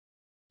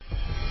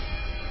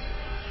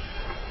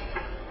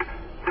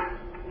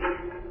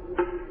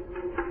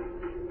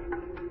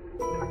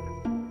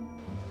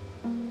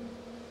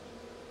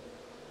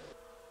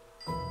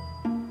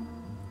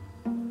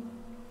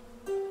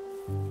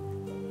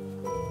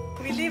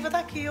मिली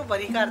पता की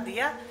बरी करती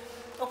है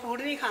वो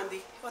फूड नहीं खाती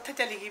उत्थे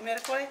चली गई मेरे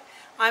को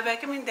आए बह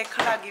के मैं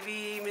देखने लग गई भी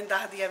मैं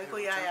दस दिया भी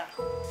कोई आया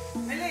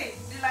मिली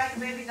do like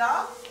baby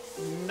dog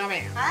No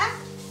ma'am. हैं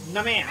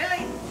No ma'am.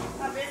 मिली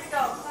बेबी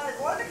डॉग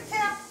बोल किथे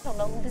आ don't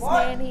know who this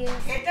man is.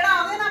 खेडना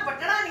आवे ना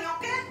बड्डना नहीं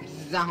okay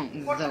Zoom.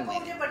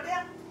 J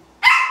बड्डया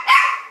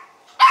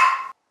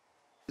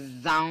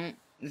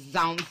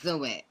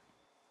Zoom it.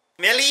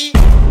 Milli.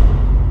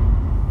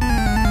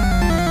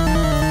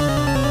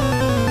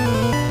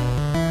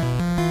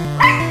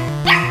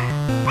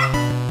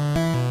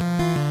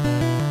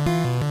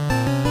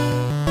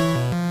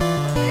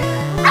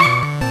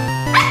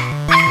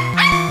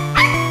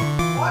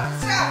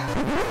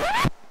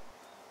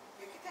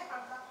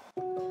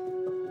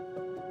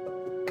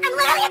 I'm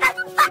literally about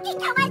to fucking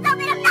kill myself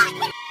and I'm not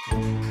kidding.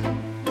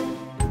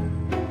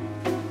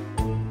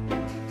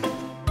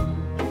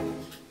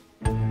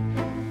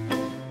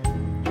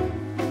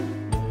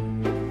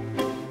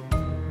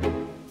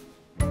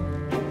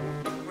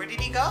 Where did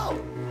he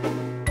go?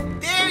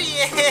 There he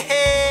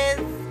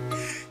is!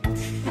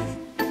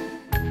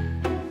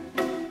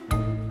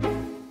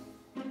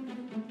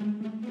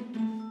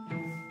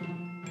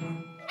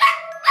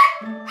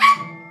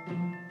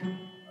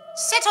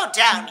 Settle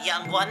down,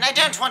 young one. I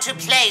don't want to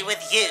play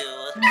with you.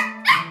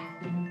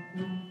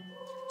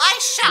 I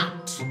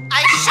shan't.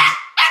 I shan't.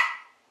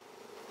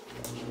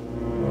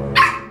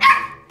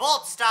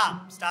 Bolt,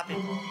 stop. Stop it.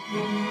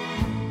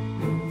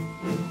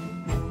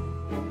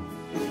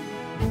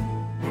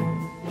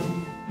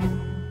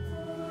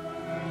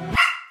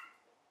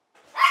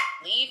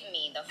 Leave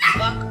me the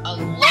fuck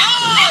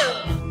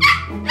alone!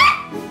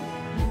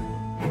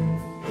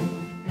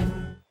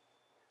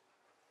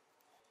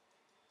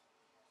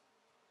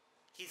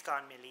 He's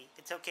gone, Millie.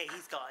 It's okay,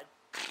 he's gone.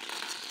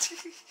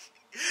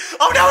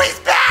 Oh no, he's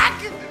back!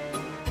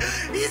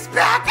 He's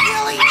back,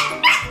 Millie!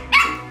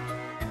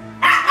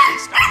 Millie,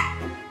 stop.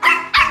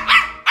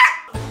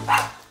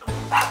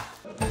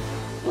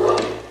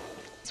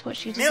 That's what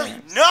she Millie,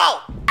 deserves. no!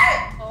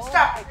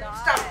 Stop!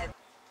 Stop!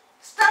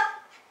 Stop!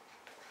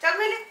 चल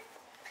मिली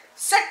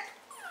set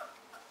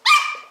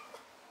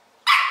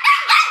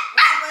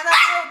मेरा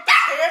तो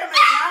खेड़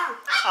में ना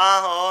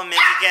आहो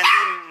मेरी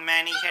कहती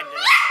मैं नहीं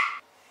खेडना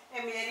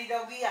ये मेरी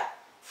डॉगी आ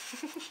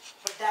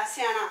बड़ा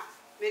सियाना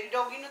मेरी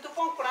डॉगी ने तो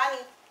भौंकना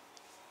नहीं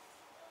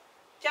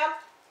चल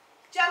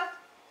चल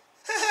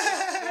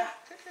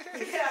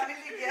गया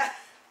मिली गया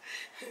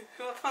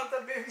वो तो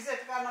बेबी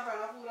सेट करना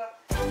पड़ा पूरा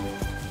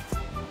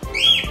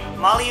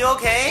Molly, you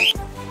okay?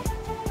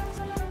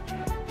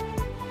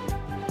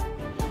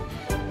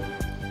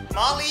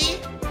 Molly?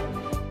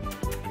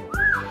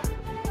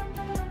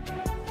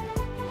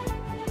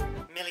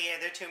 Millie, are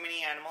there too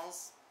many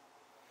animals?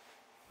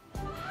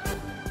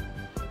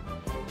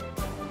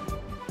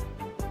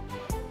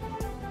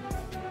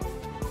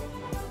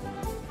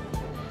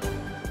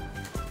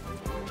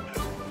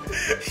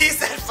 He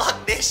said,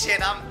 fuck this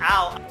shit, I'm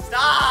out.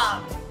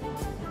 Stop!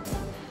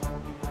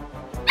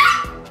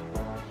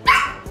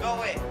 Go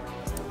away.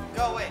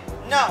 Go away.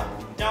 No,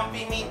 don't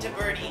be mean to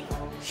Birdie.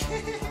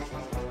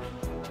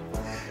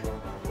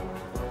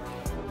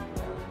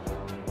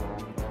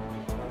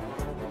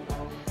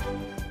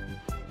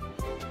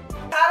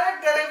 सारे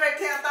डरे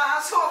बैठे हैं ता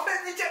सोफे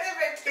पे चढ़े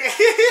बैठे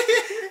हैं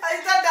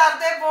ऐसा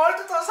डरते बोल्ट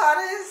तो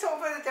सारे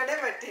सोफे पे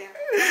चढ़े बैठे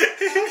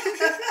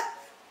हैं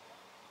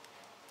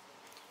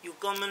You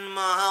come in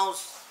my house,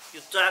 you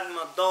attack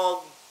my dog,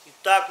 you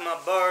attack my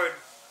bird.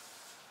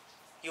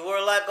 You were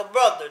like a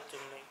brother to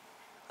me.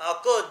 How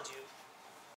could you?